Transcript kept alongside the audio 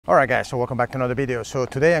Alright guys, so welcome back to another video. So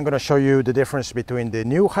today I'm going to show you the difference between the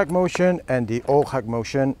new Hackmotion and the old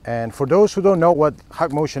Hackmotion. And for those who don't know what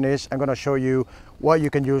Hackmotion is, I'm going to show you what you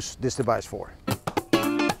can use this device for.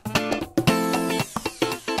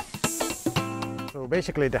 So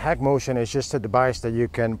basically the Hackmotion is just a device that you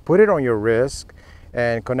can put it on your wrist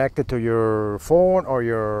and connect it to your phone or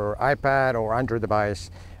your iPad or Android device.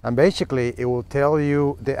 And basically it will tell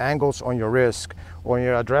you the angles on your wrist, on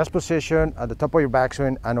your address position, at the top of your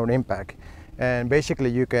backswing, and on impact. And basically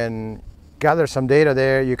you can gather some data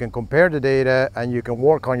there, you can compare the data, and you can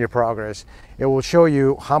work on your progress. It will show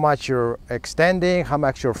you how much you're extending, how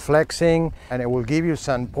much you're flexing, and it will give you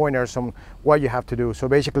some pointers on what you have to do. So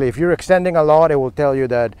basically if you're extending a lot, it will tell you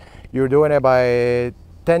that you're doing it by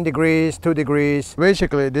 10 degrees, 2 degrees.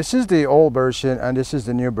 Basically, this is the old version and this is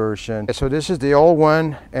the new version. So this is the old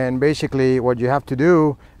one, and basically what you have to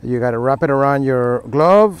do, you got to wrap it around your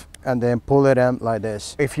glove and then pull it in like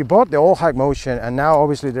this. If you bought the old Hackmotion and now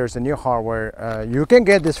obviously there's the new hardware, you can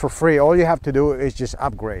get this for free. All you have to do is just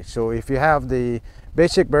upgrade. So if you have the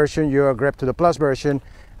basic version, you upgrade to the plus version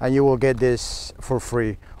and you will get this for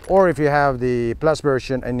free. Or if you have the plus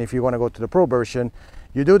version and if you want to go to the pro version,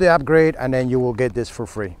 you do the upgrade and then you will get this for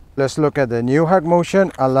free. Let's look at the new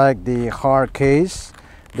Hackmotion. I like the hard case,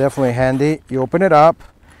 definitely handy. You open it up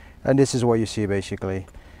and this is what you see basically.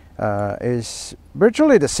 It's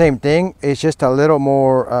virtually the same thing. It's just a little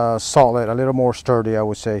more solid, a little more sturdy, I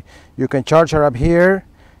would say. You can charge her up here.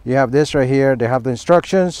 You have this right here. They have the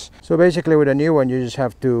instructions. So basically with a new one, you just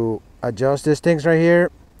have to adjust these things right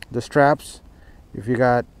here, the straps. If you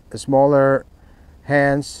got a smaller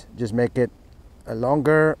hands, just make it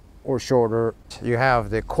longer or shorter. You have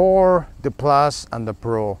the core, the plus, and the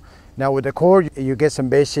pro. Now with the core you get some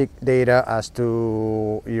basic data as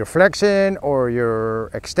to your flexing or your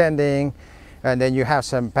extending, and then you have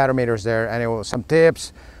some parameters there and it will some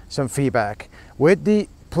tips, some feedback. With the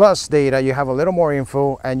plus data you have a little more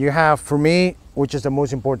info, and you have, for me, which is the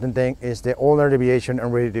most important thing, is the ulnar deviation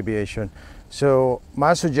and radial deviation. So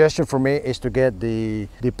my suggestion for me is to get the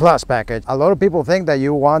plus package. A lot of people think that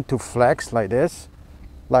you want to flex like this,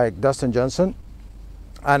 like Dustin Johnson,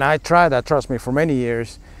 and I tried that, trust me, for many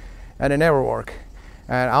years, and it never worked.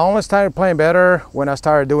 And I only started playing better when I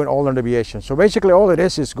started doing ulnar deviation. So basically all it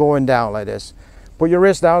is going down like this. Put your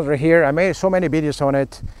wrist down right here. I made so many videos on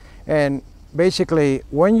it, and basically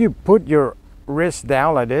when you put your wrist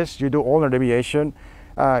down like this, you do ulnar deviation.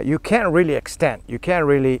 You can't really extend. You can't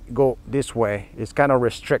really go this way. It's kind of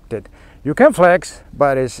restricted. You can flex,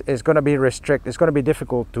 but it's going to be restricted. It's going to be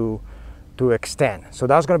difficult to extend. So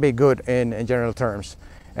that's going to be good in general terms.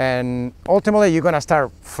 And ultimately, you're going to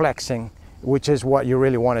start flexing, which is what you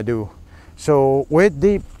really want to do. So with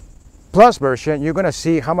the plus version, you're going to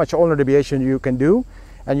see how much ulnar deviation you can do,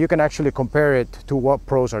 and you can actually compare it to what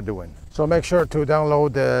pros are doing. So make sure to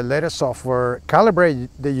download the latest software, calibrate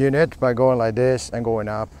the unit by going like this and going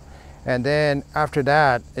up. And then after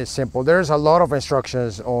that, it's simple. There's a lot of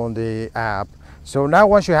instructions on the app. So now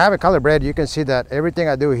once you have it calibrated, you can see that everything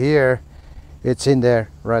I do here, it's in there,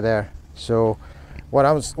 right there. So what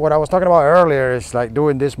I was talking about earlier is like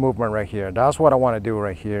doing this movement right here. That's what I want to do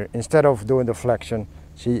right here, instead of doing the flexion.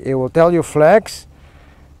 See, it will tell you flex.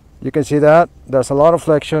 You can see that there's a lot of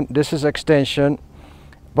flexion. This is extension.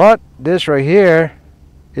 But this right here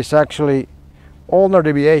is actually ulnar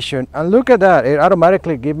deviation, and look at that, it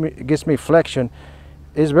automatically gives me flexion.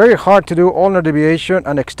 It's very hard to do ulnar deviation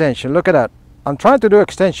and extension. Look at that. I'm trying to do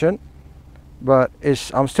extension, but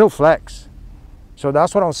I'm still flex. So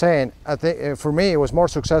that's what I'm saying. I think for me it was more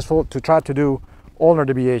successful to try to do ulnar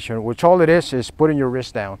deviation, which all it is putting your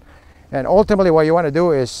wrist down. And ultimately what you want to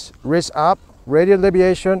do is wrist up, radial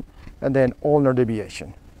deviation, and then ulnar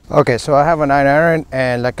deviation. Okay, so I have a 9-iron,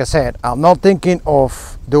 and like I said, I'm not thinking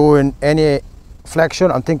of doing any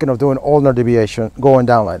flexion. I'm thinking of doing ulnar deviation, going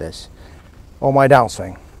down like this on my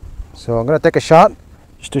downswing. So I'm going to take a shot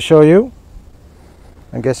just to show you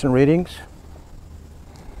and get some readings.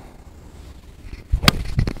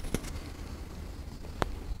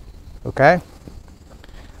 Okay,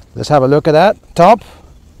 let's have a look at that. Top,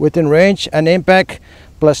 within range, and impact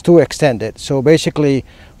plus 2 extended. So basically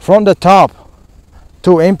from the top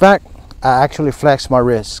to impact, I actually flex my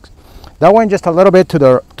wrist. That went just a little bit to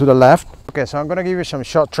the left. Okay, so I'm going to give you some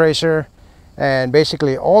shot tracer, and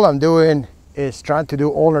basically all I'm doing is trying to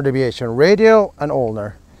do ulnar deviation, radial and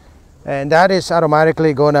ulnar, and that is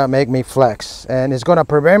automatically going to make me flex, and it's going to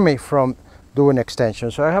prevent me from doing extension.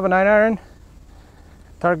 So I have a 9-iron.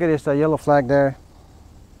 Target is the yellow flag there.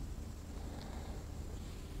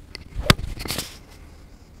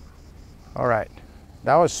 All right,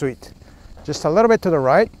 that was sweet. Just a little bit to the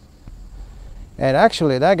right, And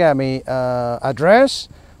actually that got me address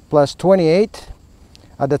plus 28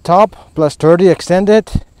 at the top, plus 30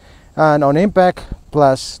 extended, and on impact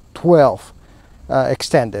plus 12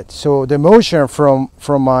 extended. So the motion from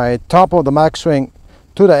my top of the max swing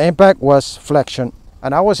to the impact was flexion,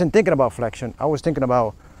 and I wasn't thinking about flexion, I was thinking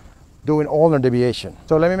about doing ulnar deviation.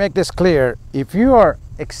 So let me make this clear. If you are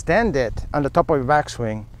extended on the top of your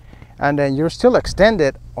backswing and then you're still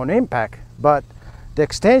extended on impact, but the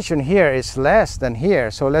extension here is less than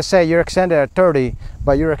here, so let's say you're extended at 30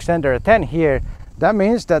 but you're extended at 10 here, that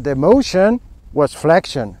means that the motion was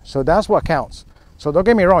flexion. So that's what counts. So don't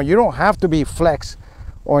get me wrong, you don't have to be flex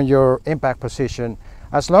on your impact position.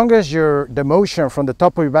 As long as the motion from the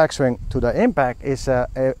top of your backswing to the impact is a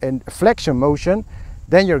flexion motion,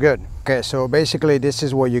 then you're good. Okay, so basically this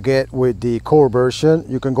is what you get with the core version.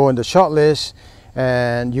 You can go in the shot list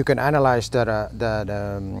and you can analyze that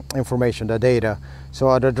information, the data.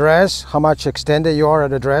 So at address, how much extended you are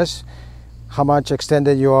at address, how much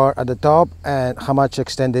extended you are at the top, and how much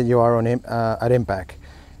extended you are on at impact.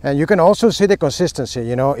 And you can also see the consistency.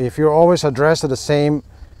 You know, if you're always addressed at the same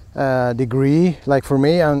degree, like for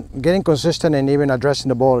me, I'm getting consistent and even addressing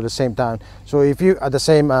the ball at the same time. So if you at the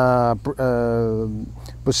same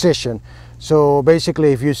position, so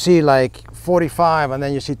basically if you see like 45 and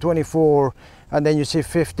then you see 24 and then you see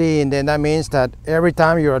 15, then that means that every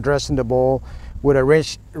time you're addressing the ball with a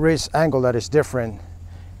wrist angle that is different,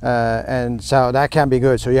 and so that can be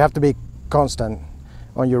good. So you have to be constant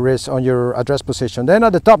on your wrist, on your address position. Then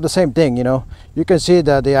at the top, the same thing. You know, you can see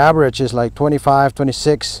that the average is like 25,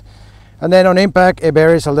 26, and then on impact it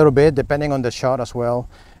varies a little bit depending on the shot as well.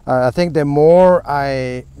 I think the more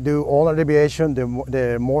I do ulnar deviation,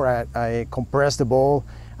 the more I compress the ball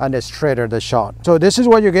and the straighter the shot. So this is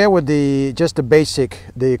what you get with just the basic,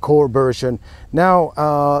 the core version. Now,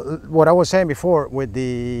 what I was saying before, with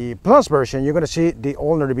the plus version, you're going to see the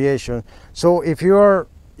ulnar deviation. So if you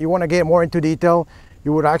want to get more into detail,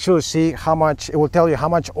 you would actually see how much, it will tell you how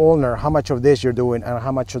much ulnar, how much of this you're doing and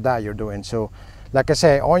how much of that you're doing. So like I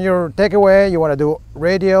say, on your takeaway, you want to do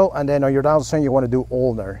radial, and then on your downswing, you want to do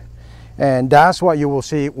ulnar. And that's what you will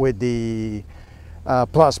see with the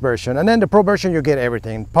plus version. And then the pro version, you get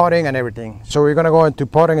everything, putting and everything. So we're going to go into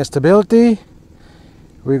putting and stability.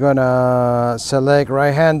 We're going to select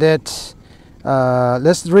right-handed.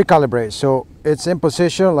 Let's recalibrate. So it's in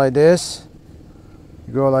position like this.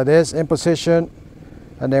 You go like this, in position,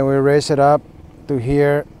 and then we raise it up to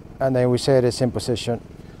here, and then we say it's in position,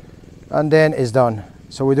 and then it's done.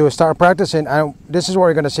 So we do start practicing, and this is what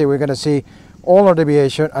we're going to see. We're going to see ulnar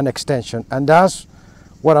deviation and extension, and that's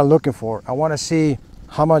what I'm looking for. I want to see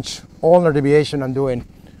how much ulnar deviation I'm doing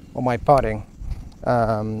on my putting.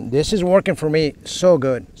 This is working for me so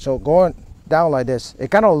good. So going down like this,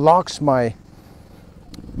 it kind of locks my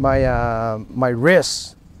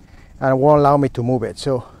wrist and won't allow me to move it.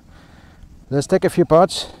 So let's take a few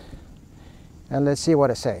putts and let's see what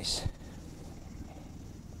it says.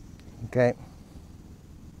 Okay.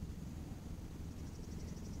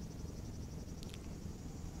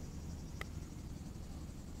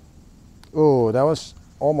 Oh, that was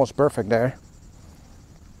almost perfect there.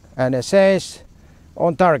 And it says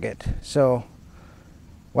on target. So,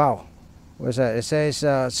 wow. What's that? It says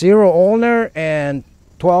 0 ulnar and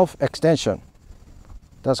 12 extension.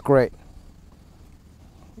 That's great.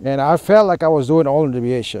 And I felt like I was doing ulnar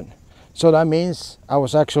deviation. So that means I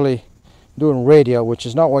was actually doing radial, which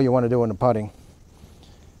is not what you want to do in the putting.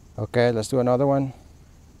 Okay, let's do another one.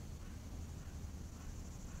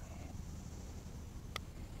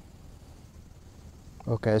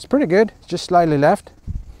 Okay, it's pretty good, just slightly left.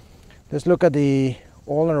 Let's look at the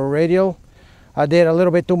ulnar or radial. I did a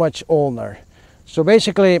little bit too much ulnar. So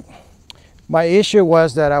basically, my issue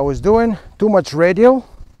was that I was doing too much radial.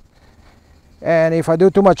 And if I do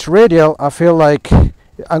too much radial, I feel like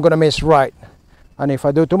I'm gonna miss right. And if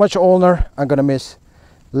I do too much ulnar, I'm gonna miss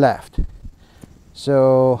left.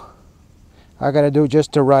 So I gotta do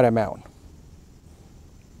just the right amount.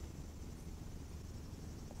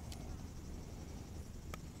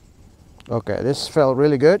 Okay, this felt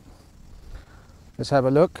really good. Let's have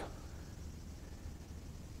a look.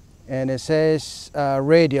 And it says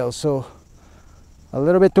radial, so a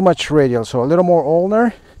little bit too much radial, so a little more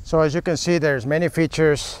ulnar. So as you can see, there's many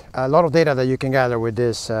features, a lot of data that you can gather with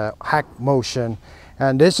this Hackmotion.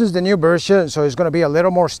 And this is the new version, so it's going to be a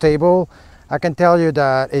little more stable. I can tell you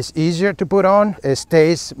that it's easier to put on, it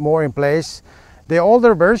stays more in place. The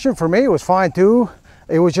older version for me was fine too.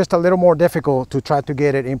 It was just a little more difficult to try to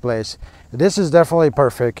get it in place. This is definitely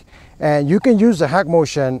perfect. And you can use the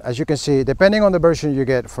Hackmotion, as you can see, depending on the version you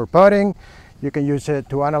get for putting. You can use it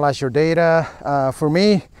to analyze your data. For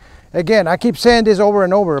me, Again, I keep saying this over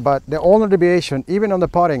and over, but the ulnar deviation, even on the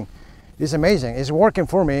putting, is amazing. It's working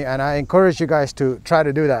for me, and I encourage you guys to try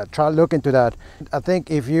to do that. Try to look into that. I think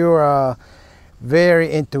if you're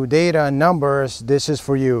very into data and numbers, this is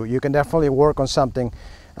for you. You can definitely work on something.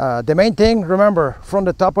 The main thing, remember, from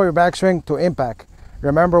the top of your backswing to impact,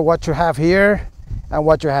 remember what you have here and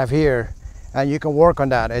what you have here, and you can work on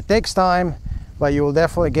that. It takes time, but you will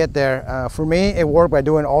definitely get there. For me, it worked by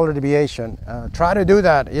doing ulnar deviation. Try to do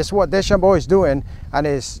that. It's what DeChambeau is doing,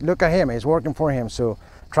 and look at him, it's working for him. So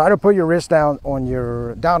try to put your wrist down on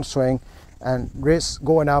your downswing and wrist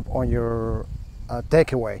going up on your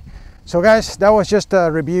takeaway. So guys, that was just a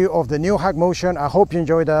review of the new Hackmotion. I hope you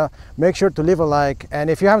enjoyed that. Make sure to leave a like, and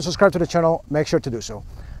if you haven't subscribed to the channel, make sure to do so.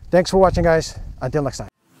 Thanks for watching, guys. Until next time.